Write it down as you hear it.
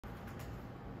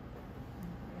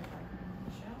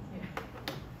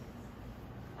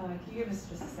Can you give us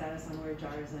just a status on where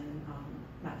Jars and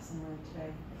Madison were today,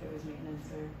 if it was maintenance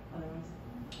or otherwise?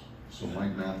 So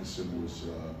Mike Matheson was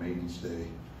maintenance day,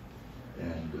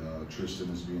 and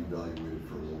Tristan is being evaluated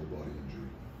for a lower body injury.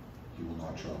 He will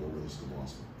not travel with us to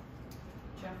Boston.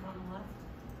 Jeff on the left.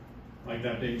 Like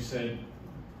that being said,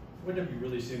 when have you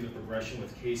really seen the progression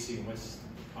with Casey, and what's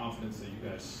the confidence that you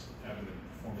guys have in the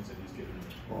performance that he's given you?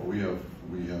 Well,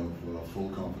 we have full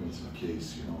confidence in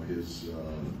Case. You know,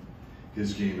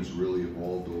 his game has really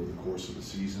evolved over the course of the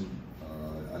season.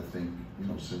 I think, you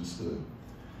know, since the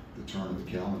turn of the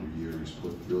calendar year, he's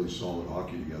put really solid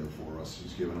hockey together for us.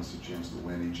 He's given us a chance to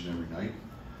win each and every night.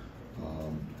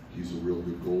 He's a real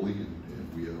good goalie,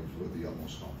 and we have the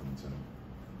utmost confidence in him.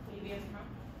 Maybe in front.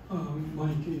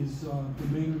 Mike, is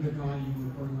Domingue the guy you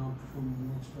would bring up from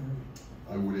Wilkes-Barre?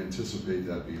 I would anticipate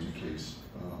that being the case.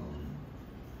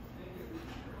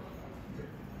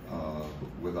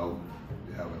 Without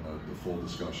having the full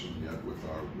discussion yet with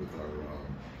our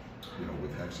you know,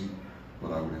 with Hexie,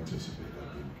 but I would anticipate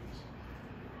that being the case.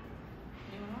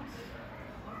 Anyone else?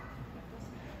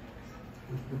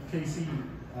 With Casey,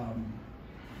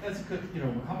 that's good. You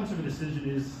know, how much of a decision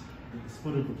is the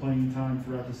split of the playing time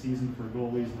throughout the season for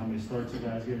goalies and how many starts you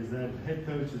guys get? Is that the head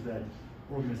coach? Is that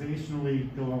organizationally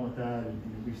go on with that? And,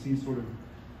 you know, we've seen sort of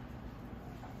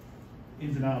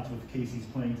ins and outs with Casey's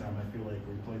playing time. I feel like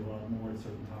we play a lot more at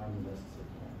certain times and less at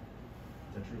certain times.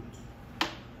 Is that true?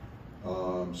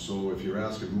 So if you're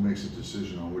asking who makes a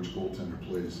decision on which goaltender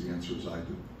plays, the answer is I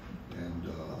do,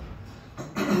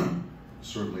 and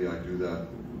certainly I do that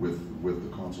with the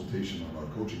consultation of our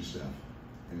coaching staff.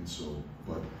 And so,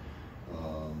 but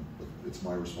it's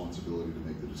my responsibility to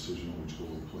make the decision on which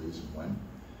goalie plays and when.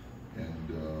 And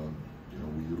you know,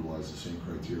 we utilize the same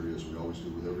criteria as we always do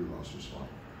with every roster spot.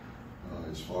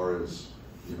 As far as,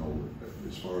 you know,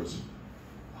 as far as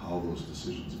how those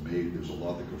decisions are made, there's a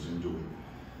lot that goes into it.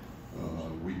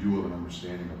 We do have an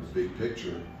understanding of the big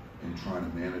picture in trying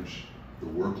to manage the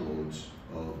workloads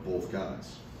of both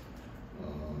guys.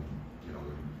 You know,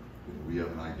 we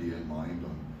have an idea in mind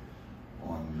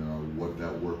on what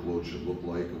that workload should look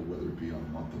like, or whether it be on a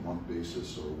month-to-month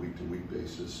basis or a week-to-week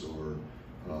basis, or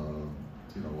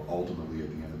you know, ultimately at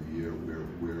the end of the year,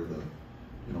 where the,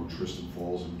 you know, Tristan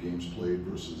falls in games played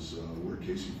versus where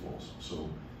Casey falls. So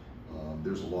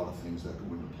there's a lot of things that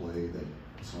go into play that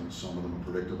some of them are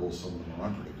predictable, some of them are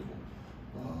unpredictable.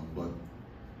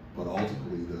 But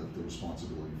ultimately the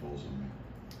responsibility falls on me.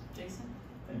 Jason?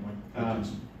 Hey, Mike.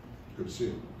 Good to see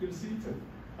you. Good to see you too.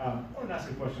 I wanted to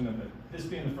ask a question of this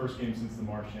being the first game since the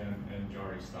Marchand and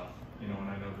Jari stuff, you know, and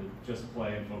I know that just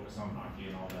play and focus on hockey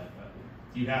and all that.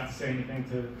 Do you have to say anything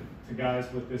to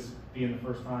guys with this being the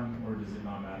first time, or does it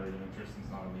not matter? You know, Tristan's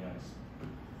not on the ice.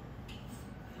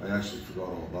 I actually forgot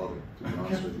all about it, to be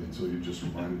honest with you, until you just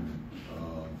reminded me.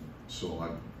 So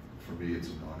for me, it's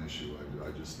a non-issue.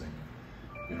 I just think,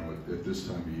 you know, at this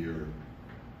time of year,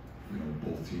 you know,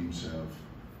 both teams have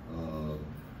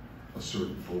a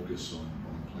certain focus on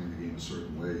playing the game a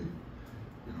certain way,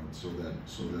 you know, so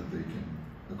that they can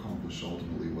accomplish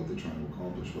ultimately what they're trying to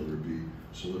accomplish, whether it be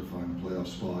solidifying the playoff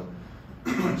spot,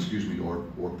 excuse me,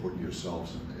 or putting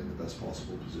yourselves in the best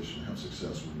possible position to have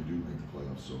success when you do make the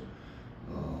playoffs. So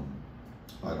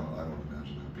I don't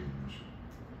imagine that being an issue.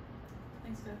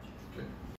 Thanks, Coach. Okay.